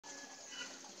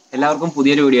എല്ലാവർക്കും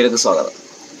പുതിയൊരു വീഡിയോയിലേക്ക് സ്വാഗതം.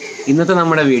 ഇന്നത്തെ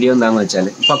നമ്മുടെ വീഡിയോ എന്താണെന്ന് വെച്ചാൽ,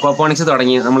 ഇപ്പോൾ അക്വാപോണിക്സ്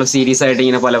തുടങ്ങി നമ്മൾ സീരീസ് ആയിട്ട്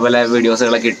ഇങ്ങനെ പല പല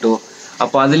വീഡിയോസുകളൊക്കെ ഇട്ടു.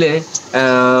 അപ്പോൾ അതിൽ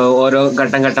ഓരോ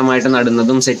ഘട്ടം ഘട്ടമായിട്ട്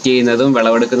നടുന്നതും സെറ്റ് ചെയ്യുന്നതും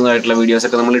വിളവെടുക്കുന്നതായിട്ടുള്ള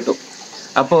വീഡിയോസൊക്കെ നമ്മൾ ഇട്ടു.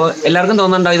 അപ്പോൾ എല്ലാവർക്കും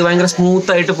തോന്നുന്നുണ്ടോ ഇത് ഭയങ്കര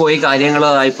സ്മൂത്തായിട്ട് പോയി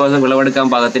കാര്യങ്ങളായിപ്പോൾ വിളവെടുക്കാൻ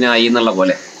പാകത്തിനായി എന്നുള്ള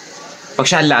പോലെ.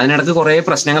 പക്ഷെ അല്ല, അതിനിടയ്ക്ക് കുറേ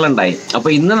പ്രശ്നങ്ങളുണ്ടായി.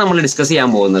 അപ്പോൾ ഇന്ന് നമ്മൾ ഡിസ്കസ്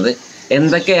ചെയ്യാൻ പോകുന്നത്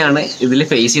എന്തൊക്കെയാണ് ഇതിൽ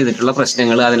ഫേസ് ചെയ്തിട്ടുള്ള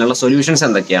പ്രശ്നങ്ങൾ, അതിനുള്ള സൊല്യൂഷൻസ്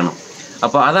എന്തൊക്കെയാണ്.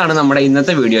 അപ്പോൾ അതാണ് നമ്മുടെ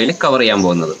ഇന്നത്തെ വീഡിയോയിൽ കവർ ചെയ്യാൻ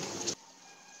പോകുന്നത്.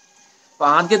 അപ്പോൾ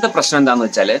ആദ്യത്തെ പ്രശ്നം എന്താണെന്ന്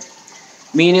വെച്ചാൽ,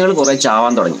 മീനുകൾ കുറേ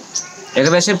ചാവാൻ തുടങ്ങി.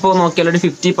 ഏകദേശം ഇപ്പോൾ നോക്കിയാൽ ഒരു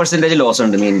 50% ലോസ്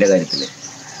ഉണ്ട് മീനിൻ്റെ കാര്യത്തിൽ.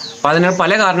 അപ്പോൾ അതിന്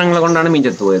പല കാരണങ്ങൾ കൊണ്ടാണ് മീൻ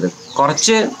ചത്തുപോയത്.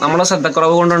 കുറച്ച് നമ്മളെ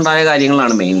ശ്രദ്ധക്കുറവ് കൊണ്ടുണ്ടായ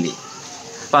കാര്യങ്ങളാണ് മെയിൻലി.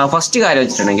 അപ്പോൾ ഫസ്റ്റ് കാര്യം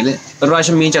വെച്ചിട്ടുണ്ടെങ്കിൽ, ഒരു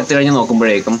പ്രാവശ്യം മീൻ ചത്തു കഴിഞ്ഞ്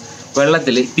നോക്കുമ്പോഴേക്കും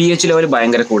വെള്ളത്തിൽ pH ലെവൽ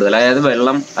ഭയങ്കര കൂടുതൽ. അതായത്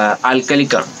വെള്ളം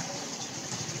ആൽക്കലിക്കാണ്.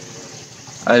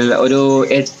 ഒരു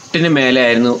 8 മേലെ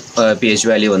ആയിരുന്നു pH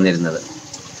വാല്യൂ വന്നിരുന്നത്.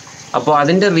 അപ്പോൾ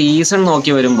അതിൻ്റെ റീസൺ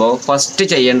നോക്കി വരുമ്പോൾ ഫസ്റ്റ്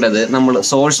ചെയ്യേണ്ടത് നമ്മൾ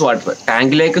സോഴ്സ് വാട്ടർ,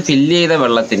 ടാങ്കിലേക്ക് ഫില്ല് ചെയ്ത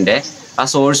വെള്ളത്തിൻ്റെ ആ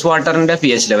സോഴ്സ് വാട്ടറിൻ്റെ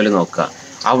pH ലെവൽ നോക്കുക.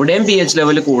 അവിടെയും pH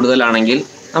ലെവൽ കൂടുതലാണെങ്കിൽ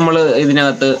നമ്മൾ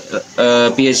ഇതിനകത്ത്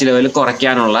pH ലെവൽ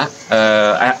കുറയ്ക്കാനുള്ള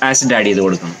ആസിഡ് ആഡ് ചെയ്ത്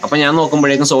കൊടുക്കണം. അപ്പോൾ ഞാൻ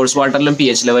നോക്കുമ്പോഴേക്കും സോഴ്സ് വാട്ടറിലും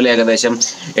pH ലെവൽ ഏകദേശം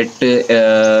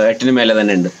 8 മേലെ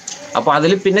തന്നെ ഉണ്ട്. അപ്പോൾ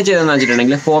അതിൽ പിന്നെ ചെയ്തതെന്ന്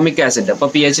വെച്ചിട്ടുണ്ടെങ്കിൽ ഫോമിക് ആസിഡ്. അപ്പോൾ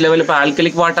pH ലെവൽ ഇപ്പോൾ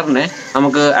ആൽക്കലിക് വാട്ടറിനെ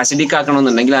നമുക്ക് ആസിഡിക്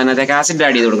ആക്കണമെന്നുണ്ടെങ്കിൽ അതിനകത്തേക്ക് ആസിഡ്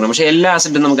ആഡ് ചെയ്ത് കൊടുക്കണം. പക്ഷേ എല്ലാ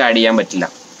ആസിഡും നമുക്ക് ആഡ് ചെയ്യാൻ പറ്റില്ല.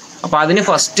 അപ്പോൾ അതിന്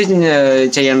ഫസ്റ്റ്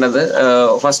ചെയ്യേണ്ടത്,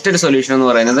 ഫസ്റ്റ് ഒരു സൊല്യൂഷൻ എന്ന്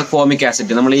പറയുന്നത് ഫോമിക്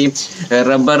ആസിഡ്. നമ്മൾ ഈ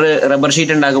റബ്ബർ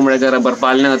ഷീറ്റ് ഉണ്ടാക്കുമ്പോഴൊക്കെ റബ്ബർ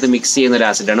പാലിനകത്ത് മിക്സ് ചെയ്യുന്ന ഒരു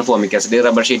ആസിഡാണ് ഫോമിക് ആസിഡ്. ഈ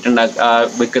റബ്ബർ ഷീറ്റ്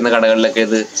വിൽക്കുന്ന കടകളിലൊക്കെ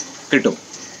ഇത് കിട്ടും.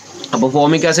 അപ്പോൾ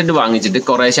ഫോമിക് ആസിഡ് വാങ്ങിച്ചിട്ട്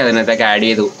കുറേശ്ശെ അതിനകത്തേക്ക് ആഡ്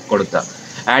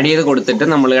ചെയ്ത് കൊടുത്തിട്ട്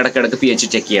നമ്മൾ ഇടയ്ക്കിടയ്ക്ക് pH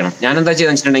ചെക്ക് ചെയ്യണം. ഞാൻ എന്താ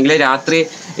ചെയ്തെന്ന് വെച്ചിട്ടുണ്ടെങ്കിൽ, രാത്രി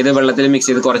ഇത് വെള്ളത്തിൽ മിക്സ്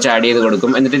ചെയ്ത് കുറച്ച് ആഡ് ചെയ്ത്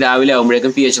കൊടുക്കും. എന്നിട്ട് രാവിലെ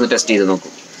ആകുമ്പോഴേക്കും pH ഒന്ന് ടെസ്റ്റ് ചെയ്ത്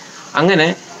നോക്കും. അങ്ങനെ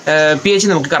pH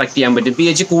നമുക്ക് കറക്റ്റ് ചെയ്യാൻ പറ്റും.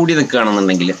 pH കൂടി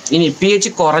നിൽക്കുകയാണെന്നുണ്ടെങ്കിൽ. ഇനി pH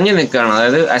കുറഞ്ഞ് നിൽക്കുകയാണ്,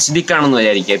 അതായത് അസിഡിക് ആണെന്ന്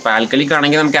വിചാരിക്കുക. ഇപ്പോൾ ആൽക്കലിക്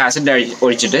ആണെങ്കിൽ നമുക്ക് ആസിഡ്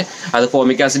ഒഴിച്ചിട്ട് അത്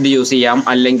ഫോമിക് ആസിഡ് യൂസ് ചെയ്യാം,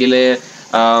 അല്ലെങ്കിൽ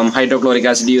ഹൈഡ്രോക്ലോറിക്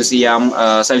ആസിഡ് യൂസ് ചെയ്യാം,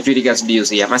 സൾഫ്യൂരിക് ആസിഡ്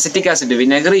യൂസ് ചെയ്യാം. അസിറ്റിക് ആസിഡ്,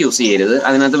 വിനെഗർ യൂസ് ചെയ്യരുത്.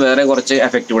 അതിനകത്ത് വേറെ കുറച്ച്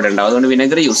എഫക്റ്റ് ഇവിടെ ഉണ്ടാവും. അതുകൊണ്ട്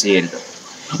വിനെഗർ യൂസ് ചെയ്യരുത്.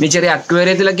 ഇനി ചെറിയ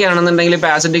അക്വേറിയത്തിലൊക്കെ ആണെന്നുണ്ടെങ്കിൽ ഇപ്പോൾ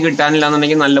ആസിഡ് കിട്ടാനില്ല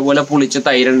എന്നുണ്ടെങ്കിൽ നല്ലപോലെ പുളിച്ച്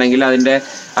തൈരുണ്ടെങ്കിൽ അതിൻ്റെ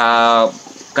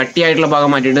കട്ടിയായിട്ടുള്ള ഭാഗം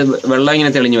മാറ്റിയിട്ട് വെള്ളം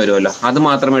ഇങ്ങനെ തെളിഞ്ഞു വരുമല്ലോ, അത്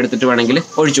മാത്രം എടുത്തിട്ട് വേണമെങ്കിൽ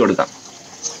ഒഴിച്ചു കൊടുക്കാം,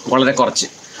 വളരെ കുറച്ച്.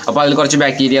 അപ്പോൾ അതിൽ കുറച്ച്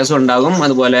ബാക്ടീരിയാസും ഉണ്ടാകും,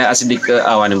 അതുപോലെ അസിഡിക്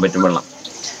ആവാനും പറ്റും വെള്ളം.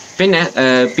 പിന്നെ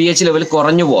pH ലെവൽ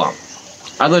കുറഞ്ഞു പോവാം,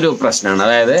 അതൊരു പ്രശ്നമാണ്.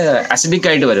 അതായത് അസിഡിക്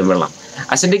ആയിട്ട് വരും വെള്ളം.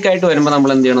 അസിഡിക് ആയിട്ട് വരുമ്പോൾ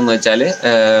നമ്മൾ എന്ത് ചെയ്യണമെന്ന് വെച്ചാൽ,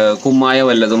 കുമ്മായ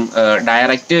വല്ലതും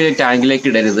ഡയറക്റ്റ് ടാങ്കിലേക്ക്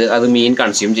ഇടരുത്. അത് മീൻ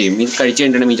കൺസ്യൂം ചെയ്യും. മീൻ കഴിച്ച്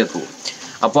കഴിഞ്ഞിട്ട് മീൻ ചത്തു പോകും.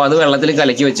 അപ്പോൾ അത് വെള്ളത്തിൽ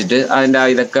കലക്കി വെച്ചിട്ട് അതിൻ്റെ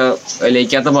ഇതൊക്കെ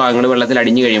ലയിക്കാത്ത ഭാഗങ്ങൾ വെള്ളത്തിൽ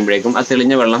അടിഞ്ഞു കഴിയുമ്പോഴേക്കും ആ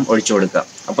തെളിഞ്ഞ വെള്ളം ഒഴിച്ചു കൊടുക്കുക.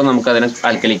 അപ്പോൾ നമുക്കതിനെ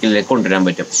ആൽക്കലിക്കിലേക്ക് കൊണ്ടുവരാൻ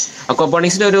പറ്റും.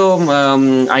 അക്വാപോണിക്സിൻ്റെ ഒരു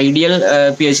ഐഡിയൽ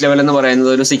pH ലെവൽ എന്ന്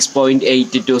പറയുന്നത് ഒരു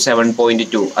 6.8 to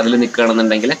 7.2 അതിൽ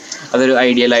നിൽക്കുകയാണെന്നുണ്ടെങ്കിൽ അതൊരു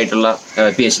ഐഡിയൽ ആയിട്ടുള്ള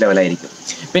pH ലെവലായിരിക്കും.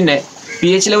 പിന്നെ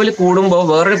pH ലെവൽ കൂടുമ്പോൾ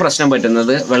വേറൊരു പ്രശ്നം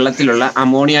പറ്റുന്നത്, വെള്ളത്തിലുള്ള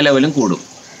അമോണിയ ലെവലും കൂടും.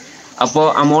 അപ്പോൾ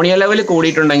അമോണിയ ലെവൽ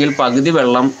കൂടിയിട്ടുണ്ടെങ്കിൽ പകുതി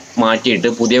വെള്ളം മാറ്റിയിട്ട്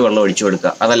പുതിയ വെള്ളം ഒഴിച്ചു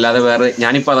കൊടുക്കുക. അതല്ലാതെ വേറെ,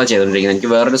 ഞാനിപ്പോൾ അതാ ചെയ്തുകൊണ്ടിരിക്കുന്നത്.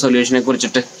 എനിക്ക് വേറൊരു സൊല്യൂഷനെ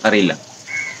കുറിച്ചിട്ട് അറിയില്ല.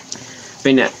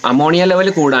 പിന്നെ അമോണിയ ലെവൽ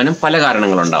കൂടാനും പല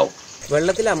കാരണങ്ങളുണ്ടാവും.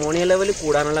 വെള്ളത്തിൽ അമോണിയ ലെവൽ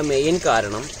കൂടാനുള്ള മെയിൻ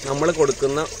കാരണം നമ്മൾ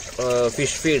കൊടുക്കുന്ന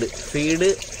ഫീഡ്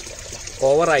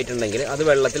ഓവറായിട്ടുണ്ടെങ്കിൽ അത്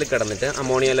വെള്ളത്തിൽ കിടന്നിട്ട്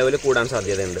അമോണിയ ലെവൽ കൂടാൻ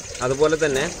സാധ്യതയുണ്ട്. അതുപോലെ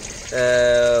തന്നെ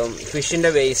ഫിഷിൻ്റെ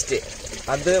വേസ്റ്റ്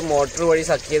അത് മോട്ടർ വഴി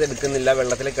സക്ക് ചെയ്തെടുക്കുന്നില്ല,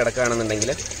 വെള്ളത്തിൽ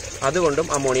കിടക്കുകയാണെന്നുണ്ടെങ്കിൽ അതുകൊണ്ടും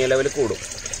അമോണിയ ലെവൽ കൂടും.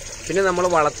 പിന്നെ നമ്മൾ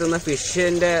വളർത്തുന്ന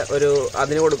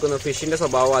അതിന് കൊടുക്കുന്ന ഫിഷിൻ്റെ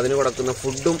സ്വഭാവം, അതിന് കൊടുക്കുന്ന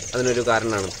ഫുഡും അതിനൊരു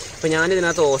കാരണമാണ്. ഇപ്പോൾ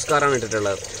ഞാനിതിനകത്ത് ഓസ്കാറാണ്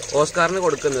ഇട്ടിട്ടുള്ളത്. ഓസ്കാറിന്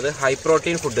കൊടുക്കുന്നത് ഹൈ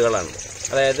പ്രോട്ടീൻ ഫുഡുകളാണ്.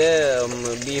 അതായത്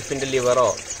ബീഫിൻ്റെ ലിവറോ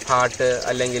ഹാർട്ട്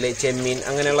അല്ലെങ്കിൽ ചെമ്മീൻ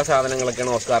അങ്ങനെയുള്ള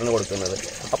സാധനങ്ങളൊക്കെയാണ് ഓസ്കാറിന് കൊടുക്കുന്നത്.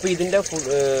 അപ്പോൾ ഇതിൻ്റെ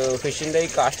ഫിഷിൻ്റെ ഈ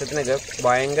കാഷ്ടത്തിനൊക്കെ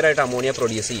ഭയങ്കരമായിട്ട് അമോണിയ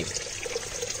പ്രൊഡ്യൂസ് ചെയ്യും.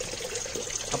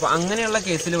 അപ്പോൾ അങ്ങനെയുള്ള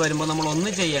കേസിൽ വരുമ്പോൾ നമ്മൾ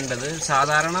ഒന്ന് ചെയ്യേണ്ടത്,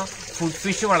 സാധാരണ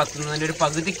ഫിഷ് വളർത്തുന്നതിൻ്റെ ഒരു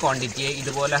പകുതി ക്വാണ്ടിറ്റിയെ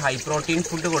ഇതുപോലെ ഹൈ പ്രോട്ടീൻ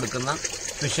ഫുഡ് കൊടുക്കുന്ന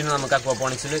ഫിഷിനെ നമുക്ക്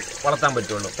അക്വാപോണിക്സിൽ വളർത്താൻ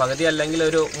പറ്റുള്ളൂ. പകുതി അല്ലെങ്കിൽ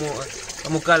ഒരു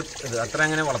 3/4 ഇത് അത്ര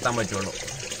അങ്ങനെ വളർത്താൻ പറ്റുള്ളൂ.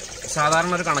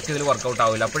 സാധാരണ ഒരു കണക്ക് ഇതിൽ വർക്കൗട്ട്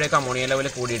ആവില്ല. അപ്പോഴേക്കും അമോണിയ ലെവൽ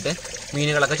കൂടിയിട്ട്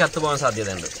മീനുകളൊക്കെ ചത്തുപോകാൻ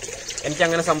സാധ്യതയുണ്ട്.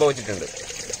 എനിക്കങ്ങനെ സംഭവിച്ചിട്ടുണ്ട്.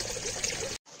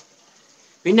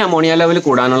 പിന്നെ അമോണിയ ലെവൽ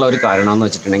കൂടാനുള്ള ഒരു കാരണം എന്ന്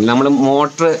വെച്ചിട്ടുണ്ടെങ്കിൽ, നമ്മൾ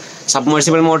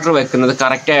സബ്മേഴ്സിബിൾ മോട്ടർ വെക്കുന്നത്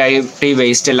കറക്റ്റായിട്ട് ഈ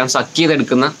വേസ്റ്റ് എല്ലാം സക്ക്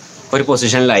ചെയ്തെടുക്കുന്ന ഒരു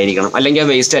പൊസിഷനിലായിരിക്കണം. അല്ലെങ്കിൽ ആ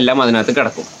വേസ്റ്റ് എല്ലാം അതിനകത്ത്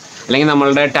കിടക്കും. അല്ലെങ്കിൽ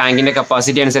നമ്മളുടെ ടാങ്കിൻ്റെ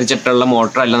കപ്പാസിറ്റി അനുസരിച്ചിട്ടുള്ള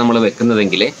മോട്ടറല്ല നമ്മൾ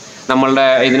വെക്കുന്നതെങ്കിൽ നമ്മളുടെ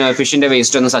ഫിഷിൻ്റെ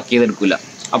വേസ്റ്റ് ഒന്നും സക്ക് ചെയ്തെടുക്കില്ല.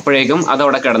 അപ്പോഴേക്കും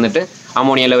അതവിടെ കിടന്നിട്ട്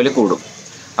അമോണിയ ലെവൽ കൂടും.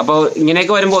 അപ്പോൾ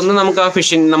ഇങ്ങനെയൊക്കെ വരുമ്പോൾ ഒന്ന് നമുക്ക് ആ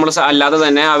നമ്മൾ അല്ലാതെ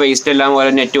തന്നെ ആ വേസ്റ്റ് എല്ലാം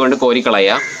ഓരോ നെറ്റ് കൊണ്ട്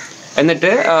കോരിക്കളയുക.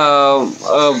 എന്നിട്ട്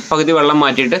പകുതി വെള്ളം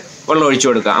മാറ്റിയിട്ട് വെള്ളം ഒഴിച്ചു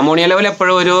കൊടുക്കുക. അമോണിയ ലെവൽ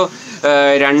എപ്പോഴും ഒരു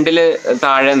 2ൽ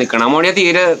താഴെ നിൽക്കണം. അമോണിയ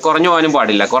തീരെ കുറഞ്ഞു പോകാനും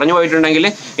പാടില്ല. കുറഞ്ഞു പോയിട്ടുണ്ടെങ്കിൽ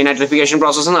ഈ നൈട്രിഫിക്കേഷൻ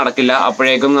പ്രോസസ്സ് നടക്കില്ല.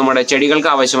 അപ്പോഴേക്കും നമ്മുടെ ചെടികൾക്ക്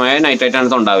ആവശ്യമായ നൈട്രേറ്റ്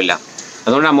അതിനകത്ത് ഉണ്ടാവില്ല.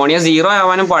 അതുകൊണ്ട് അമോണിയ 0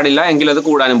 ആവാനും പാടില്ല, എങ്കിലും അത്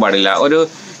കൂടാനും പാടില്ല. ഒരു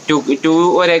 2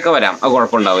 വരെയൊക്കെ വരാം, അത്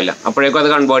കുഴപ്പമുണ്ടാവില്ല. അപ്പോഴേക്കും അത്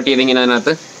കൺവേർട്ട് ചെയ്ത് ഇങ്ങനെ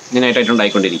അതിനകത്ത് നൈട്രേറ്റ്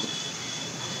ഉണ്ടായിക്കൊണ്ടിരിക്കും.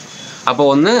 അപ്പോൾ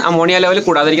ഒന്ന് അമോണിയ ലെവൽ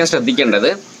കൂടാതിരിക്കാൻ ശ്രദ്ധിക്കേണ്ടത്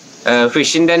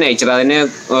ഫിഷിൻ്റെ നേച്ചർ, അതിന്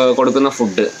കൊടുക്കുന്ന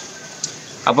ഫുഡ്.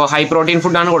 അപ്പോൾ ഹൈ പ്രോട്ടീൻ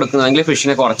ഫുഡാണ് കൊടുക്കുന്നതെങ്കിൽ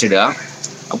ഫിഷിനെ കുറച്ചിടുക.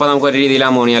 അപ്പോൾ നമുക്കൊരു രീതിയിൽ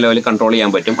അമോണിയ ലെവൽ കൺട്രോൾ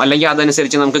ചെയ്യാൻ പറ്റും. അല്ലെങ്കിൽ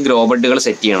അതനുസരിച്ച് നമുക്ക് ഗ്രോ ബെഡുകൾ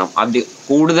സെറ്റ് ചെയ്യണം.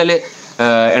 കൂടുതൽ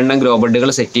എണ്ണം ഗ്രോ ബെഡുകൾ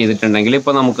സെറ്റ് ചെയ്തിട്ടുണ്ടെങ്കിൽ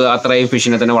ഇപ്പോൾ നമുക്ക് അത്രയും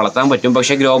ഫിഷിനെ തന്നെ വളർത്താൻ പറ്റും.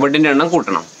 പക്ഷേ ഗ്രോ ബെഡിൻ്റെ എണ്ണം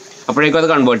കൂട്ടണം. അപ്പോഴേക്കും അത്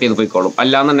കൺവേർട്ട് ചെയ്ത് പോയിക്കോളും.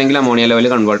 അല്ലാന്നുണ്ടെങ്കിൽ അമോണിയ ലെവൽ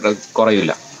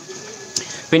കുറയില്ല.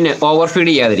 പിന്നെ ഓവർ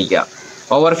ഫീഡ് ചെയ്യാതിരിക്കുക.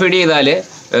 ഓവർ ഫീഡ് ചെയ്താൽ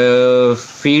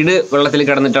ഫീഡ് വെള്ളത്തിൽ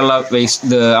കിടന്നിട്ടുള്ള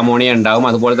വേസ്റ്റ് അമോണിയ ഉണ്ടാകും.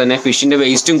 അതുപോലെ തന്നെ ഫിഷിൻ്റെ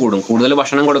വേസ്റ്റും കൂടും. കൂടുതൽ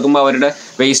ഭക്ഷണം കൊടുക്കുമ്പോൾ അവരുടെ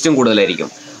വേസ്റ്റും കൂടുതലായിരിക്കും.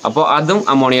 അപ്പോൾ അതും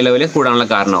അമോണിയ ലെവൽ കൂടാനുള്ള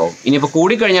കാരണമാവും. ഇനിയിപ്പോൾ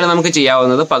കൂടിക്കഴിഞ്ഞാൽ നമുക്ക്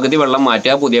ചെയ്യാവുന്നത് പകുതി വെള്ളം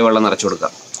മാറ്റുക, പുതിയ വെള്ളം നിറച്ചു കൊടുക്കുക.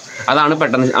 അതാണ്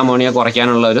പെട്ടെന്ന് അമോണിയ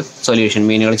കുറയ്ക്കാനുള്ള ഒരു സൊല്യൂഷൻ,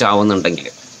 മീനുകൾ ചാവുന്നുണ്ടെങ്കിൽ.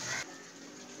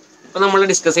 ഇപ്പോൾ നമ്മൾ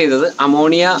ഡിസ്കസ് ചെയ്തത്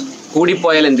അമോണിയ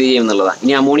കൂടിപ്പോയാൽ എന്ത് ചെയ്യും എന്നുള്ളതാണ്.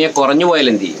 ഇനി അമോണിയ കുറഞ്ഞു പോയാൽ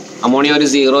എന്ത് ചെയ്യും? അമോണിയ ഒരു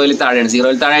 0ൽ താഴെയാണ്.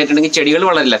 0ൽ താഴെ ആയിട്ടുണ്ടെങ്കിൽ ചെടികൾ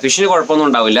വളരില്ല. ഫിഷിന് കുഴപ്പമൊന്നും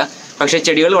ഉണ്ടാവില്ല, പക്ഷേ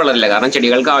ചെടികൾ വളരില്ല. കാരണം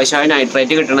ചെടികൾക്ക് ആവശ്യമായ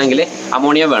നൈട്രേറ്റ് കിട്ടണമെങ്കിൽ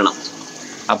അമോണിയ വേണം.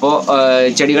 അപ്പോൾ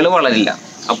ചെടികൾ വളരില്ല.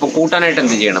 അപ്പോൾ കൂട്ടാനായിട്ട്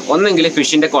എന്ത് ചെയ്യണം? ഒന്നെങ്കിൽ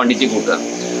ഫിഷിൻ്റെ ക്വാണ്ടിറ്റി കൂട്ടുക,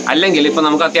 അല്ലെങ്കിൽ ഇപ്പോൾ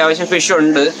നമുക്ക് അത്യാവശ്യം ഫിഷ്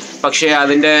ഉണ്ട്, പക്ഷേ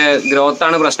അതിൻ്റെ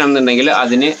ഗ്രോത്താണ് പ്രശ്നം എന്നുണ്ടെങ്കിൽ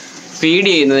അതിന് ഫീഡ്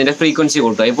ചെയ്യുന്നതിൻ്റെ ഫ്രീക്വൻസി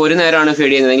കൂട്ടുക. ഇപ്പോൾ 1 നേരമാണ് ഫീഡ്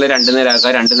ചെയ്യുന്നതെങ്കിൽ 2 നേരം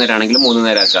ആക്കുക, 2 നേരമാണെങ്കിൽ 3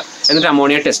 നേരം ആക്കുക. എന്നിട്ട്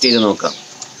അമോണിയ ടെസ്റ്റ് ചെയ്ത് നോക്കുക.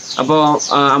 അപ്പോൾ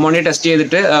അമോണിയ ടെസ്റ്റ്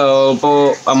ചെയ്തിട്ട് ഇപ്പോൾ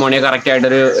അമോണിയ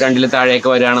കറക്റ്റായിട്ടൊരു 2ൽ താഴേക്ക്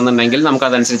വരികയാണെന്നുണ്ടെങ്കിൽ നമുക്ക്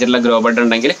അതനുസരിച്ചുള്ള ഗ്രോ ബെഡ്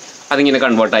ഉണ്ടെങ്കിൽ അതിങ്ങനെ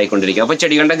കൺവേർട്ട് ആയിക്കൊണ്ടിരിക്കും. അപ്പോൾ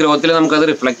ചെടികളുടെ ഗ്രോത്തിൽ നമുക്കത്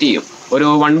റിഫ്ലക്റ്റ് ചെയ്യും. ഒരു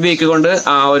 1 വീക്ക് കൊണ്ട്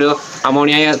ആ ഒരു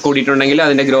അമോണിയ കൂടിയിട്ടുണ്ടെങ്കിൽ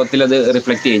അതിൻ്റെ ഗ്രോത്തിൽ അത്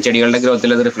റിഫ്ലക്റ്റ് ചെയ്യും. ചെടികളുടെ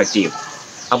ഗ്രോത്തിൽ അത് റിഫ്ലക്റ്റ് ചെയ്യും.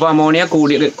 അപ്പോൾ അമോണിയ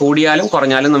കൂടിയാലും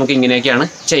കുറഞ്ഞാലും നമുക്ക് ഇങ്ങനെയൊക്കെയാണ്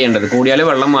ചെയ്യേണ്ടത്. കൂടിയാൽ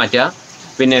വെള്ളം മാറ്റുക,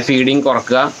 പിന്നെ ഫീഡിങ്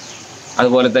കുറക്കുക.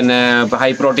 അതുപോലെ തന്നെ ഇപ്പോൾ ഹൈ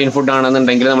പ്രോട്ടീൻ ഫുഡ്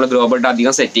ആണെന്നുണ്ടെങ്കിൽ നമ്മൾ ഗ്രോ ബെഡ്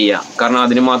അധികം സെറ്റ് ചെയ്യുക. കാരണം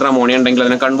അതിന് മാത്രം അമോണിയ ഉണ്ടെങ്കിൽ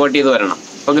അതിനെ കൺവേർട്ട് ചെയ്ത് വരണം.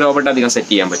 അപ്പോൾ ഗ്രോ ബെഡ് അധികം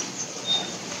സെറ്റ് ചെയ്യാൻ പറ്റും.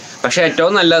 പക്ഷേ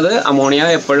ഏറ്റവും നല്ലത് അമോണിയ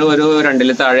എപ്പോഴും ഒരു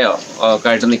 2ൽ താഴെയോ ഒക്കെ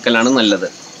ആയിട്ട് നിൽക്കലാണ് നല്ലത്,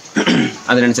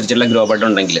 അതിനനുസരിച്ചുള്ള ഗ്രോ ബെഡ്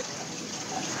ഉണ്ടെങ്കിൽ.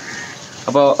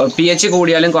 അപ്പോൾ pH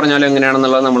കൂടിയാലും കുറഞ്ഞാലും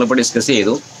എങ്ങനെയാണെന്നുള്ളത് നമ്മളിപ്പോൾ ഡിസ്കസ്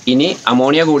ചെയ്തു. ഇനി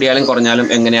അമോണിയ കൂടിയാലും കുറഞ്ഞാലും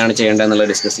എങ്ങനെയാണ് ചെയ്യേണ്ടതെന്നുള്ളത്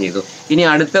ഡിസ്കസ് ചെയ്തു. ഇനി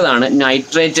അടുത്തതാണ്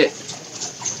നൈട്രേറ്റ്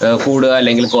കൂടുക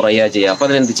അല്ലെങ്കിൽ കുറയുക ചെയ്യുക. അപ്പോൾ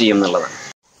അതിനെന്ത് ചെയ്യും എന്നുള്ളതാണ്.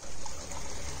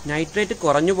 നൈട്രേറ്റ്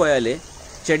കുറഞ്ഞു പോയാൽ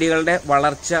ചെടികളുടെ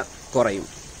വളർച്ച കുറയും.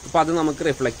 അപ്പോൾ അത് നമുക്ക്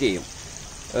റിഫ്ലക്റ്റ് ചെയ്യും.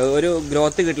 ഒരു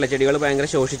ഗ്രോത്ത് കിട്ടില്ല, ചെടികൾ ഭയങ്കര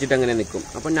ശോഷിച്ചിട്ട് അങ്ങനെ നിൽക്കും.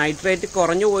 അപ്പോൾ നൈട്രേറ്റ്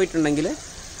കുറഞ്ഞു പോയിട്ടുണ്ടെങ്കിൽ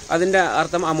അതിൻ്റെ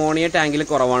അർത്ഥം അമോണിയ ടാങ്കിൽ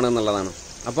കുറവാണ് എന്നുള്ളതാണ്.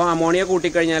 അപ്പോൾ അമോണിയ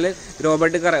കൂട്ടിക്കഴിഞ്ഞാൽ ഗ്രോ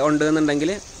ബെഡ് ഉണ്ടെന്നുണ്ടെങ്കിൽ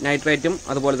നൈട്രേറ്റും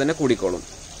അതുപോലെ തന്നെ കൂടിക്കോളും.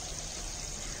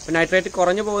 അപ്പോൾ നൈട്രേറ്റ്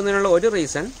കുറഞ്ഞു പോകുന്നതിനുള്ള ഒരു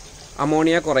റീസൺ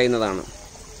അമോണിയ കുറയുന്നതാണ്.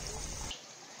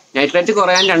 നൈട്രേറ്റ്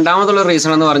കുറയാൻ രണ്ടാമതുള്ള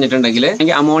റീസൺ എന്ന് പറഞ്ഞിട്ടുണ്ടെങ്കിൽ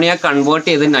അമോണിയ കൺവേർട്ട്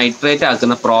ചെയ്ത് നൈട്രേറ്റ്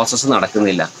ആക്കുന്ന പ്രോസസ്സ്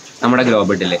നടക്കുന്നില്ല നമ്മുടെ ഗ്രോ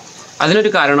ബെഡിൽ. അതിനൊരു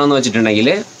കാരണം എന്ന് വെച്ചിട്ടുണ്ടെങ്കിൽ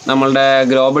നമ്മളുടെ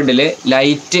ഗ്രോ ബെഡിൽ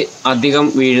ലൈറ്റ് അധികം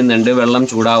വീഴുന്നുണ്ട്, വെള്ളം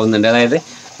ചൂടാവുന്നുണ്ട്. അതായത്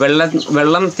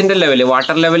വെള്ളത്തിൻ്റെ ലെവൽ,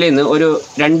 വാട്ടർ ലെവലിൽ നിന്ന് ഒരു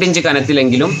 2 ഇഞ്ച്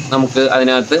കനത്തിലെങ്കിലും നമുക്ക്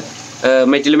അതിനകത്ത്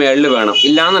മെറ്റിൽ മേളിൽ വേണം.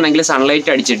 ഇല്ലാന്നുണ്ടെങ്കിൽ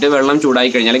സൺലൈറ്റ് അടിച്ചിട്ട് വെള്ളം ചൂടായി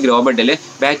കഴിഞ്ഞാൽ ഗ്രോ ബെഡിൽ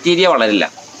ബാക്ടീരിയ വളരില്ല.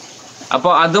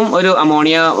 അപ്പോൾ അതും ഒരു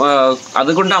അമോണിയ,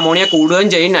 അതുകൊണ്ട് അമോണിയ കൂടുകയും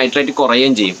ചെയ്യും, നൈട്രേറ്റ്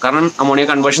കുറയുകയും ചെയ്യും. കാരണം അമോണിയ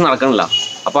കൺവേർഷൻ നടക്കണില്ല.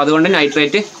 അപ്പോൾ അതുകൊണ്ട്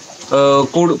നൈട്രേറ്റ്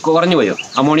കുറഞ്ഞു വരും,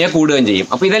 അമോണിയ കൂടുകയും ചെയ്യും.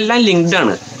 അപ്പോൾ ഇതെല്ലാം ലിങ്ക്ഡ്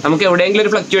ആണ്. നമുക്ക് എവിടെയെങ്കിലും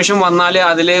ഒരു ഫ്ലക്ച്വേഷൻ വന്നാൽ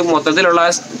അതിൽ മൊത്തത്തിലുള്ള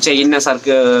ചെയിനെ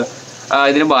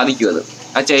ഇതിനെ ബാധിക്കും.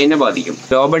 ആ ചെയിനെ ബാധിക്കും.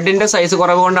 ഗ്രോ ബെഡിൻ്റെ സൈസ്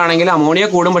കുറവ് കൊണ്ടാണെങ്കിൽ അമോണിയ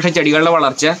കൂടും, പക്ഷേ ചെടികളുടെ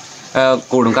വളർച്ച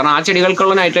കൂടും. കാരണം ആ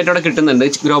ചെടികൾക്കുള്ള നൈട്രേറ്റ് അവിടെ കിട്ടുന്നുണ്ട്.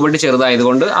 ഗ്രോ ബെഡ്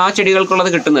ചെറുതായതുകൊണ്ട് ആ ചെടികൾക്കുള്ളത്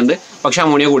കിട്ടുന്നുണ്ട്, പക്ഷേ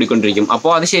അമോണിയ കൂടിക്കൊണ്ടിരിക്കും.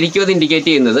 അപ്പോൾ അത് ശരിക്കും അത് ഇൻഡിക്കേറ്റ്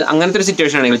ചെയ്യുന്നത് അങ്ങനത്തെ ഒരു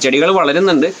സിറ്റുവേഷൻ ആണെങ്കിൽ ചെടികൾ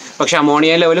വളരുന്നുണ്ട്, പക്ഷേ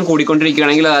അമോണിയ ലെവലും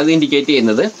കൂടിക്കൊണ്ടിരിക്കുകയാണെങ്കിൽ അത് ഇൻഡിക്കേറ്റ്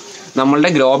ചെയ്യുന്നത്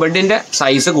നമ്മളുടെ ഗ്രോ ബെഡിൻ്റെ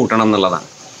സൈസ് കൂട്ടണം എന്നുള്ളതാണ്.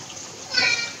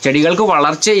 ചെടികൾക്ക്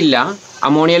വളർച്ചയില്ല,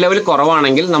 അമോണിയ ലെവൽ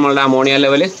കുറവാണെങ്കിൽ നമ്മളുടെ അമോണിയ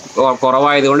ലെവൽ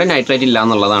കുറവായതുകൊണ്ട് നൈട്രേറ്റ് ഇല്ല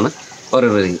എന്നുള്ളതാണ് ഒരു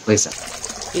റീസൺ.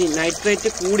 ഈ നൈട്രേറ്റ്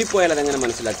കൂടിപ്പോയാൽ അതെങ്ങനെ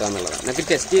മനസ്സിലാക്കുക എന്നുള്ളതാണ്. നമുക്ക്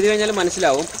ടെസ്റ്റ് ചെയ്ത് കഴിഞ്ഞാൽ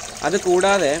മനസ്സിലാവും. അത്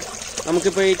കൂടാതെ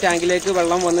നമുക്കിപ്പോൾ ഈ ടാങ്കിലേക്ക്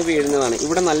വെള്ളം വന്ന് വീഴുന്നതാണ്.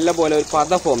 ഇവിടെ നല്ല പോലെ ഒരു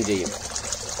പത ഫോം ചെയ്യും.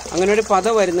 അങ്ങനെ ഒരു പത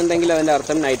വരുന്നുണ്ടെങ്കിൽ അതിൻ്റെ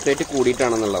അർത്ഥം നൈട്രേറ്റ്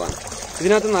കൂടിയിട്ടാണെന്നുള്ളതാണ്.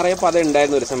 ഇതിനകത്ത് നിറയെ പത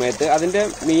ഉണ്ടായിരുന്നു ഒരു സമയത്ത്. അതിൻ്റെ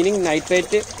മീനിങ്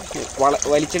നൈട്രേറ്റ്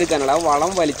വലിച്ചെടുക്കാനുള്ള, ആ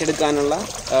വളം വലിച്ചെടുക്കാനുള്ള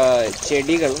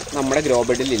ചെടികൾ നമ്മുടെ ഗ്രോ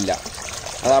ബെഡിലില്ല.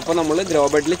 അതപ്പോൾ നമ്മൾ ഗ്രോ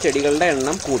ബെഡിൽ ചെടികളുടെ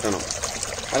എണ്ണം കൂട്ടണം.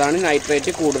 അതാണ്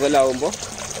നൈട്രേറ്റ് കൂടുതലാവുമ്പോൾ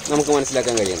നമുക്ക്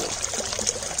മനസ്സിലാക്കാൻ കഴിയുന്നത്.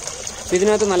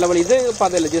 ഇതിനകത്ത് നല്ലപോലെ ഇത്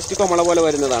പതല്ല, ജസ്റ്റ് കൊമള പോലെ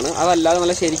വരുന്നതാണ്. അതല്ലാതെ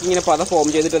നല്ല ശരിക്കും ഇങ്ങനെ പത ഫോം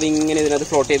ചെയ്തിട്ട് അത് ഇങ്ങനെ ഇതിനകത്ത്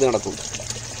ഫ്ലോട്ട് ചെയ്ത് നടക്കും.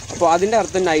 അപ്പോൾ അതിൻ്റെ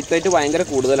അർത്ഥം നൈട്രേറ്റ് ഭയങ്കര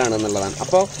കൂടുതലാണ് എന്നുള്ളതാണ്.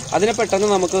 അപ്പോൾ അതിനെ പെട്ടെന്ന്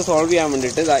നമുക്ക് സോൾവ് ചെയ്യാൻ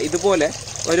വേണ്ടിയിട്ട് ഇതുപോലെ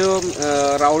ഒരു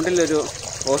റൗണ്ടിലൊരു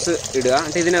ഓസ് ഇടുക.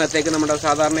 എന്നിട്ട് ഇതിനകത്തേക്ക് നമ്മുടെ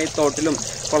സാധാരണ ഈ തോട്ടിലും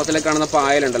കുളത്തിലൊക്കെ കാണുന്ന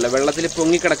പായലുണ്ടല്ലോ, വെള്ളത്തിൽ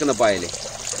പൊങ്ങിക്കിടക്കുന്ന പായൽ,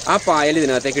 ആ പായൽ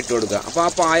ഇതിനകത്തേക്ക് ഇട്ട് കൊടുക്കുക. അപ്പോൾ ആ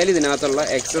പായൽ ഇതിനകത്തുള്ള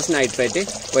എക്സസ് നൈട്രേറ്റ്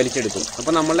വലിച്ചെടുക്കും.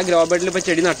 അപ്പോൾ നമ്മളുടെ ഗ്രോ ബെഡിൽ ഇപ്പോൾ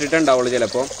ചെടി നട്ടിട്ടുണ്ടാവുള്ളൂ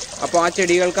ചിലപ്പോൾ. അപ്പോൾ ആ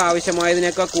ചെടികൾക്ക്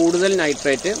ആവശ്യമായതിനേക്കാൾ കൂടുതൽ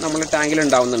നൈട്രേറ്റ് നമ്മുടെ ടാങ്കിൽ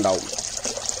ഉണ്ടാവുന്നുണ്ടാവും.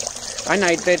 ആ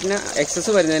നൈട്രേറ്റിന്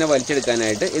എക്സസ് വരുന്നതിനെ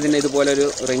വലിച്ചെടുക്കാനായിട്ട് ഇതുപോലെ ഒരു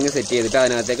റിങ് സെറ്റ് ചെയ്തിട്ട്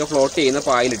അതിനകത്തേക്ക് ഫ്ലോട്ട് ചെയ്യുന്ന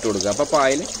പായൽ ഇട്ട് കൊടുക്കുക. അപ്പോൾ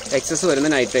പായൽ എക്സസ് വരുന്ന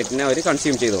നൈട്രേറ്റിനെ അവർ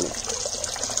കൺസ്യൂം ചെയ്തോളും.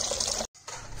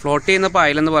 ഫ്ലോട്ട് ചെയ്യുന്ന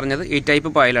പായലെന്ന് പറഞ്ഞത് ഈ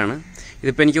ടൈപ്പ് പായലാണ്.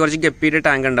 ഇതിപ്പോൾ എനിക്ക് കുറച്ച് ഗപ്പിയുടെ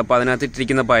ടാങ്ക് ഉണ്ട്, അപ്പോൾ അതിനകത്ത്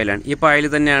ഇട്ടിരിക്കുന്ന പായലാണ്. ഈ പായൽ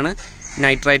തന്നെയാണ്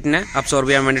നൈട്രേറ്റിനെ അബ്സോർബ്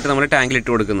ചെയ്യാൻ വേണ്ടിയിട്ട് നമ്മൾ ടാങ്കിൽ ഇട്ട്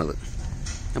കൊടുക്കുന്നത്.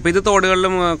 അപ്പോൾ ഇത്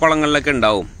തോടുകളിലും കുളങ്ങളിലൊക്കെ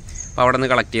ഉണ്ടാവും. അപ്പോൾ അവിടെ നിന്ന്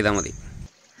കളക്ട് ചെയ്താൽ മതി.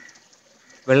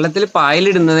 വെള്ളത്തിൽ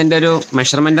പായലിടുന്നതിൻ്റെ ഒരു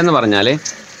മെഷർമെൻ്റ് എന്ന് പറഞ്ഞാൽ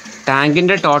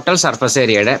ടാങ്കിൻ്റെ ടോട്ടൽ സർഫസ്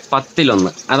ഏരിയയുടെ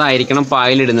 10-1 അതായിരിക്കണം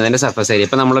പായലിടുന്നതിൻ്റെ സർഫസ് ഏരിയ.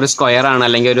 ഇപ്പോൾ നമ്മളൊരു സ്ക്വയറാണ്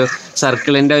അല്ലെങ്കിൽ ഒരു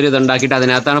സർക്കിളിൻ്റെ ഒരു ഇതുണ്ടാക്കിയിട്ട്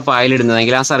അതിനകത്താണ്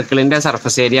പായലിടുന്നതെങ്കിൽ ആ സർക്കിളിൻ്റെ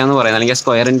സർഫസ് ഏരിയ എന്ന് പറയുന്നത്, അല്ലെങ്കിൽ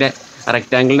സ്ക്വയറിൻ്റെ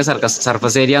റെക്റ്റാങ്കിളിൻ്റെ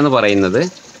സർഫസ് ഏരിയ എന്ന് പറയുന്നത്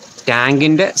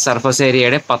ടാങ്കിൻ്റെ സർഫസ്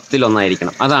ഏരിയയുടെ 10-1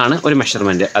 ആയിരിക്കണം. അതാണ് ഒരു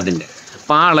മെഷർമെൻറ്റ് അതിൻ്റെ.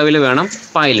 അപ്പോൾ ആ അളവിൽ വേണം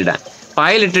പായലിടാൻ.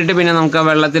 പായലിട്ടിട്ട് പിന്നെ നമുക്ക്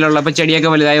വെള്ളത്തിലുള്ള ഇപ്പോൾ ചെടിയൊക്കെ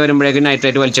വലുതായി വരുമ്പോഴേക്കും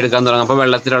നൈട്രേറ്റ് വലിച്ചെടുക്കാൻ തുടങ്ങും. അപ്പോൾ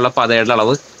വെള്ളത്തിലുള്ള പതയുടെ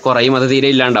അളവ് കുറയും, അത് തീരെ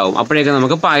ഇല്ലാണ്ടാവും. അപ്പോഴേക്കും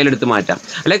നമുക്ക് പായലെടുത്ത് മാറ്റാം.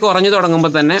 അല്ലെങ്കിൽ കുറഞ്ഞു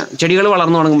തുടങ്ങുമ്പോൾ തന്നെ ചെടികൾ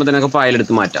വളർന്നു തുടങ്ങുമ്പോൾ തന്നെ നമുക്ക്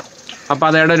പായലെടുത്ത് മാറ്റാം. അപ്പോൾ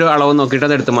പതയുടെ ഒരു അളവ് നോക്കിയിട്ട്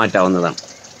അത് എടുത്ത് മാറ്റാവുന്നതാണ്.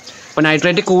 അപ്പോൾ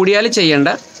നൈട്രേറ്റ് കൂടിയാൽ ചെയ്യേണ്ട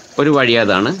ഒരു വഴി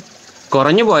അതാണ്.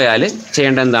 കുറഞ്ഞു പോയാൽ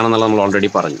ചെയ്യേണ്ട എന്താണെന്നുള്ളത് നമ്മൾ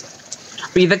ഓൾറെഡി പറഞ്ഞു.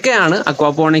 അപ്പോൾ ഇതൊക്കെയാണ്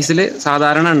അക്വാപോണിക്സിൽ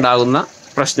സാധാരണ ഉണ്ടാകുന്ന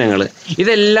പ്രശ്നങ്ങൾ.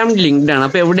 ഇതെല്ലാം ലിങ്ക്ഡ് ആണ്.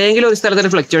 അപ്പോൾ എവിടെയെങ്കിലും ഒരു സ്ഥലത്തൊരു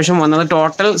ഫ്ലക്ച്വേഷൻ വന്നത്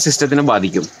ടോട്ടൽ സിസ്റ്റത്തിനെ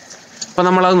ബാധിക്കും. അപ്പോൾ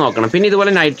നമ്മളത് നോക്കണം. പിന്നെ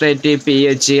ഇതുപോലെ നൈട്രേറ്റ്,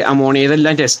 pH, അമോണിയ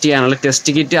ഇതെല്ലാം ടെസ്റ്റ് ചെയ്യാനുള്ള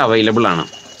ടെസ്റ്റ് കിറ്റ് അവൈലബിൾ ആണ്.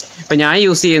 ഇപ്പോൾ ഞാൻ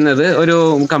യൂസ് ചെയ്യുന്നത് ഒരു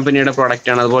കമ്പനിയുടെ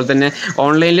പ്രോഡക്റ്റാണ്. അതുപോലെ തന്നെ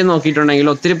ഓൺലൈനിൽ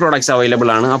നോക്കിയിട്ടുണ്ടെങ്കിൽ ഒത്തിരി പ്രോഡക്റ്റ്സ്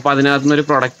അവൈലബിൾ ആണ്. അപ്പോൾ അതിനകത്ത് നിന്നൊരു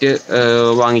പ്രോഡക്റ്റ്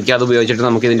വാങ്ങിക്കുക, അത്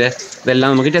ഉപയോഗിച്ചിട്ട്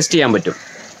ഇതെല്ലാം നമുക്ക് ടെസ്റ്റ് ചെയ്യാൻ പറ്റും.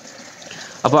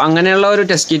 അപ്പോൾ അങ്ങനെയുള്ള ഒരു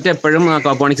ടെസ്റ്റ് കിറ്റ് എപ്പോഴും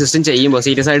അക്വാപോണിക് സിസ്റ്റം ചെയ്യുമ്പോൾ,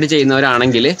 സീരിയസ് ആയിട്ട്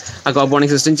ചെയ്യുന്നവരാണെങ്കിൽ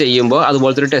അക്വാപോണിക് സിസ്റ്റം ചെയ്യുമ്പോൾ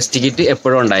അതുപോലത്തെ ഒരു ടെസ്റ്റ് കിറ്റ്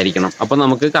എപ്പോഴും ഉണ്ടായിരിക്കണം. അപ്പോൾ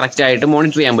നമുക്ക് കറക്റ്റായിട്ട്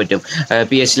മോണിറ്റർ ചെയ്യാൻ പറ്റും.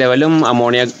 pH ലെവലും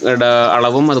അമോണിയയുടെ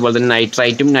അളവും അതുപോലെ തന്നെ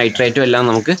നൈട്രേറ്റും എല്ലാം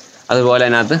നമുക്ക് അതുപോലെ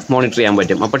അതിനകത്ത് മോണിറ്റർ ചെയ്യാൻ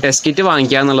പറ്റും. അപ്പോൾ ടെസ്റ്റ് കിറ്റ്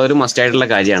വാങ്ങിക്കുക എന്നുള്ളൊരു മസ്റ്റായിട്ടുള്ള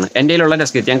കാര്യമാണ്. എൻ്റെ കയ്യിലുള്ള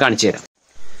ടെസ്റ്റ് കിറ്റ് ഞാൻ കാണിച്ചു തരാം.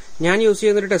 ഞാൻ യൂസ്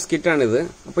ചെയ്യുന്നൊരു ടെസ്റ്റ് കിറ്റാണിത്.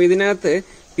 അപ്പോൾ ഇതിനകത്ത്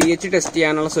pH ടെസ്റ്റ്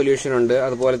ചെയ്യാനുള്ള സൊല്യൂഷൻ ഉണ്ട്.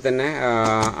 അതുപോലെ തന്നെ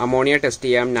അമോണിയ ടെസ്റ്റ്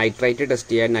ചെയ്യാം, നൈട്രേറ്റ്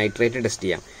ടെസ്റ്റ് ചെയ്യാം, നൈട്രേറ്റ് ടെസ്റ്റ്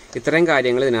ചെയ്യാം. ഇത്രയും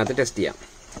കാര്യങ്ങൾ ഇതിനകത്ത് ടെസ്റ്റ് ചെയ്യാം.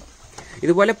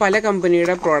 ഇതുപോലെ പല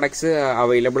കമ്പനിയുടെ പ്രോഡക്ട്സ്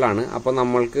അവൈലബിൾ ആണ്. അപ്പോൾ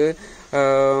നമ്മൾക്ക്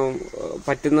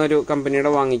പറ്റുന്ന ഒരു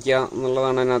കമ്പനിയുടെ വാങ്ങിക്കുക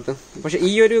എന്നുള്ളതാണ് അതിനകത്ത്. പക്ഷേ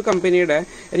ഈ ഒരു കമ്പനിയുടെ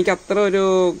എനിക്ക് അത്ര ഒരു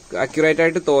അക്യുറേറ്റ്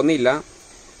ആയിട്ട് തോന്നിയില്ല.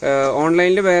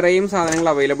 ഓൺലൈനിൽ വേറെയും സാധനങ്ങൾ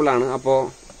അവൈലബിൾ ആണ്. അപ്പോൾ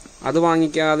അത്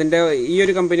വാങ്ങിക്കുക, അതിൻ്റെ ഈ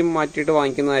ഒരു കമ്പനി മാറ്റിയിട്ട്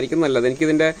വാങ്ങിക്കുന്നതായിരിക്കും നല്ലത്.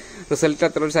 എനിക്കിതിൻ്റെ റിസൾട്ട്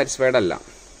അത്ര ഒരു സാറ്റിസ്ഫൈഡ് അല്ല.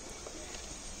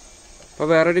 അപ്പോൾ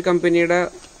വേറൊരു കമ്പനിയുടെ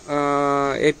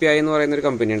API എന്ന് പറയുന്നൊരു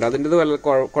കമ്പനിയുണ്ട്. അതിൻ്റെത് വല്ല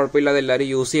കുഴപ്പമില്ലാതെ എല്ലാവരും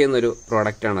യൂസ് ചെയ്യുന്നൊരു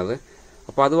പ്രോഡക്റ്റാണത്.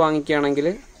 അപ്പോൾ അത് വാങ്ങിക്കുകയാണെങ്കിൽ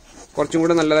കുറച്ചും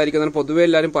കൂടെ നല്ലതായിരിക്കും എന്നാണ് പൊതുവേ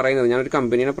എല്ലാവരും പറയുന്നത്. ഞാനൊരു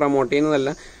കമ്പനീനെ പ്രൊമോട്ട് ചെയ്യുന്നതല്ല,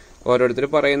 ഓരോരുത്തർ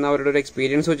പറയുന്ന അവരുടെ ഒരു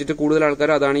എക്സ്പീരിയൻസ് വെച്ചിട്ട് കൂടുതൽ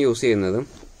ആൾക്കാർ അതാണ് യൂസ് ചെയ്യുന്നത്.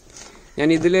 ഞാൻ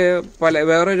ഇതിൽ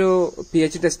വേറൊരു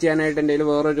pH ടെസ്റ്റ് ചെയ്യാനായിട്ട് എൻ്റെ കയ്യിൽ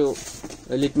വേറൊരു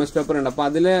ലിറ്റ്മസ് പേപ്പർ ഉണ്ട്. അപ്പോൾ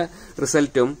അതിലെ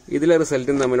റിസൾട്ടും ഇതിലെ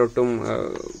റിസൾട്ടും തമ്മിലൊട്ടും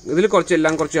ഇതിൽ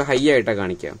കുറച്ച് ഹൈ ആയിട്ടാണ്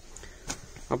കാണിക്കുക.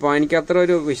 അപ്പോൾ എനിക്ക് അത്ര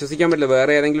ഒരു വിശ്വസിക്കാൻ പറ്റില്ല.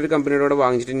 വേറെ ഏതെങ്കിലും ഒരു കമ്പനിയോട്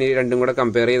വാങ്ങിച്ചിട്ട് ഇനി രണ്ടും കൂടെ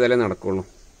കമ്പയർ ചെയ്താലേ നടക്കുള്ളൂ.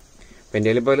 അപ്പം എൻ്റെ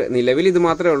കയ്യിൽ ഇപ്പോൾ നിലവിൽ ഇത്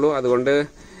മാത്രമേ ഉള്ളൂ. അതുകൊണ്ട്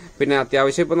പിന്നെ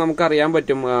അത്യാവശ്യം ഇപ്പോൾ നമുക്ക് അറിയാൻ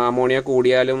പറ്റും, അമോണിയ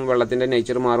കൂടിയാലും വെള്ളത്തിൻ്റെ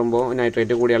നേച്ചർ മാറുമ്പോൾ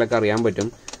നൈട്രേറ്റ് കൂടിയാലൊക്കെ അറിയാൻ പറ്റും.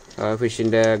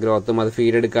 ഫിഷിൻ്റെ ഗ്രോത്തും അത്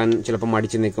ഫീഡ് എടുക്കാൻ ചിലപ്പോൾ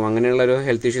മടിച്ച് നിൽക്കും. അങ്ങനെയുള്ളൊരു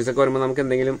ഹെൽത്ത് ഇഷ്യൂസ് ഒക്കെ വരുമ്പോൾ നമുക്ക്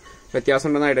എന്തെങ്കിലും വ്യത്യാസം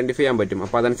ഉണ്ടെന്ന് ഐഡന്റിഫൈ ചെയ്യാൻ പറ്റും.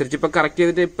 അപ്പോൾ അതനുസരിച്ച് ഇപ്പോൾ കറക്റ്റ്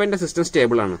ചെയ്തിട്ട് ഇപ്പോൾ എൻ്റെ സിസ്റ്റം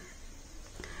സ്റ്റേബിൾ ആണ്.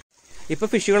 ഇപ്പോൾ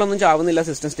ഫിഷുകളൊന്നും ചാവുന്നില്ല,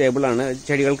 സിസ്റ്റം സ്റ്റേബിൾ ആണ്.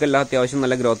 ചെടികൾക്കെല്ലാം അത്യാവശ്യം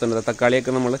നല്ല ഗ്രോത്ത് ഉണ്ട്.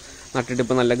 തക്കാളിയൊക്കെ നമ്മൾ നട്ടിട്ട്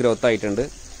ഇപ്പോൾ നല്ല ഗ്രോത്ത് ആയിട്ടുണ്ട്.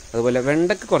 അതുപോലെ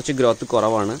വെണ്ടയ്ക്ക് കുറച്ച് ഗ്രോത്ത്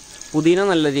കുറവാണ്. പുതിന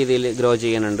നല്ല രീതിയിൽ ഗ്രോ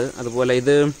ചെയ്യുന്നുണ്ട്. അതുപോലെ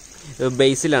ഇത്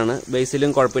ബേസിലാണ്,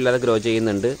 ബേസിലും കുഴപ്പമില്ലാതെ ഗ്രോ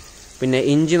ചെയ്യുന്നുണ്ട്. പിന്നെ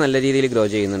ഇഞ്ചി നല്ല രീതിയിൽ ഗ്രോ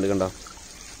ചെയ്യുന്നുണ്ട്. കണ്ടോ,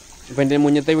 ഇപ്പോൾ എൻ്റെ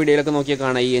മുന്നത്തെ വീഡിയോയിലൊക്കെ നോക്കിയാൽ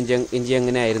കാണാം ഈ ഇഞ്ചി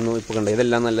എങ്ങനെയായിരുന്നു. ഇപ്പോൾ കണ്ടോ,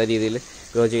 ഇതെല്ലാം നല്ല രീതിയിൽ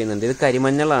ഗ്രോ ചെയ്യുന്നുണ്ട്. ഇത്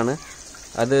കരിമഞ്ഞളാണ്,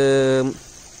 അത്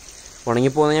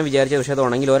ഉണങ്ങിപ്പോകുന്ന ഞാൻ വിചാരിച്ചത്. പക്ഷേ അത്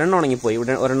ഒരെണ്ണം ഉണങ്ങിപ്പോയി.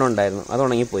 ഇവിടെ ഒരെണ്ണം ഉണ്ടായിരുന്നു, അത്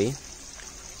ഉണങ്ങിപ്പോയി.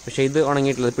 പക്ഷേ ഇത്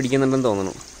ഉണങ്ങിയിട്ടില്ല, ഇത് പിടിക്കുന്നുണ്ടെന്ന്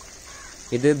തോന്നുന്നു.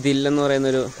 ഇത് ദില്ലെന്ന്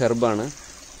പറയുന്നൊരു ഹെർബാണ്.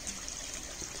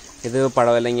 ഇത്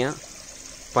പടവലങ്ങ,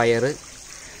 പയർ,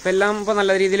 ഇപ്പം എല്ലാം ഇപ്പോൾ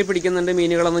നല്ല രീതിയിൽ പിടിക്കുന്നുണ്ട്.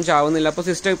 മീനുകളൊന്നും ചാവുന്നില്ല. അപ്പോൾ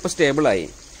സിസ്റ്റം ഇപ്പോൾ സ്റ്റേബിളായി.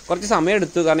 കുറച്ച് സമയം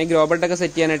എടുത്തു, കാരണം ഈ ഗ്രോ ബെഡൊക്കെ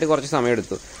സെറ്റ് ചെയ്യാനായിട്ട് കുറച്ച് സമയം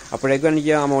എടുത്തു. അപ്പോഴേക്കും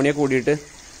എനിക്ക് അമോണിയ കൂടിയിട്ട്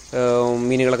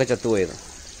മീനുകളൊക്കെ ചത്തുപോയത്.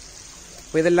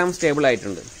 അപ്പോൾ ഇതെല്ലാം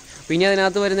സ്റ്റേബിളായിട്ടുണ്ട്. പിന്നെ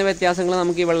അതിനകത്ത് വരുന്ന വ്യത്യാസങ്ങൾ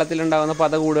നമുക്ക് ഈ വെള്ളത്തിലുണ്ടാകുന്ന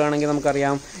പത കൂടുകയാണെങ്കിൽ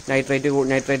നമുക്കറിയാം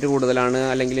നൈട്രേറ്റ് കൂടുതലാണ്,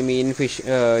 അല്ലെങ്കിൽ ഫിഷ്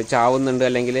ചാവുന്നുണ്ട്,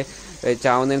 അല്ലെങ്കിൽ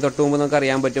ചാവുന്നതിന് തൊട്ട് മുമ്പ് നമുക്ക്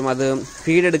അറിയാൻ പറ്റും. അത്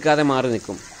ഫീഡ് എടുക്കാതെ മാറി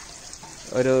നിൽക്കും,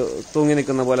 ഒരു തൂങ്ങി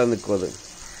നിൽക്കുന്ന പോലെ നിൽക്കും അത്.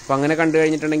 അപ്പോൾ അങ്ങനെ കണ്ടു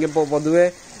കഴിഞ്ഞിട്ടുണ്ടെങ്കിൽ ഇപ്പോൾ പൊതുവേ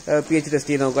pH ടെസ്റ്റ്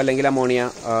ചെയ്ത് നോക്കും, അല്ലെങ്കിൽ അമോണിയ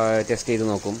ടെസ്റ്റ് ചെയ്ത്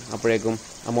നോക്കും. അപ്പോഴേക്കും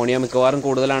അമോണിയ മിക്കവാറും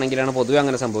കൂടുതലാണെങ്കിലാണ് പൊതുവെ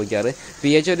അങ്ങനെ സംഭവിക്കാറ്.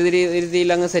 pH ഒരു രീതിയിൽ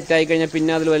അങ്ങ് സെറ്റായി കഴിഞ്ഞാൽ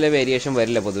പിന്നെ അതിൽ വലിയ വേരിയേഷൻ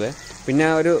വരില്ല പൊതുവെ. പിന്നെ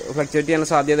ഒരു ഫ്ലക്ച്വേറ്റ്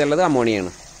ചെയ്യാനുള്ള സാധ്യതയുള്ളത്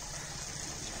അമോണിയാണ്.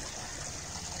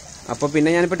 അപ്പോൾ പിന്നെ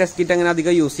ഞാനിപ്പോൾ ടെസ്റ്റ് കിറ്റ് അങ്ങനെ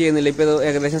അധികം യൂസ് ചെയ്യുന്നില്ല. ഇപ്പോൾ ഇത്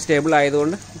ഏകദേശം സ്റ്റേബിൾ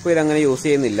ആയതുകൊണ്ട് ഇപ്പോൾ ഇതങ്ങനെ യൂസ്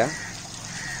ചെയ്യുന്നില്ല.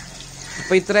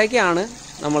 അപ്പോൾ ഇത്രയൊക്കെയാണ്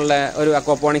നമ്മളുടെ ഒരു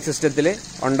അക്വാപോണിക് സിസ്റ്റത്തിൽ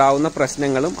ഉണ്ടാവുന്ന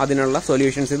പ്രശ്നങ്ങളും അതിനുള്ള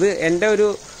സൊല്യൂഷൻസ്. ഇത് എൻ്റെ ഒരു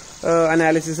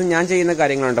അനാലിസിസും ഞാൻ ചെയ്യുന്ന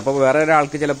കാര്യങ്ങളുണ്ട്. അപ്പോൾ വേറെ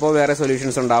ഒരാൾക്ക് ചിലപ്പോൾ വേറെ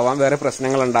സൊല്യൂഷൻസ് ഉണ്ടാവാം, വേറെ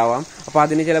പ്രശ്നങ്ങളുണ്ടാവാം. അപ്പോൾ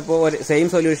അതിന് ചിലപ്പോൾ ഒരു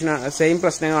സെയിം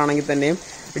പ്രശ്നങ്ങളാണെങ്കിൽ തന്നെയും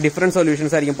ഡിഫറെൻറ്റ്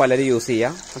സൊല്യൂഷൻസ് ആയിരിക്കും പലരും യൂസ്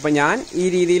ചെയ്യുക. അപ്പോൾ ഞാൻ ഈ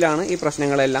രീതിയിലാണ് ഈ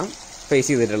പ്രശ്നങ്ങളെല്ലാം ഫേസ്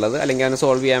ചെയ്തിട്ടുള്ളത്, അല്ലെങ്കിൽ അതിനെ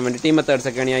സോൾവ് ചെയ്യാൻ വേണ്ടിയിട്ട് ഈ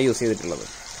മെത്തേഡ്സൊക്കെയാണ് ഞാൻ യൂസ് ചെയ്തിട്ടുള്ളത്.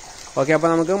 ഓക്കെ, അപ്പോൾ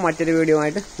നമുക്ക് മറ്റൊരു വീഡിയോ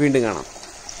ആയിട്ട് വീണ്ടും കാണാം.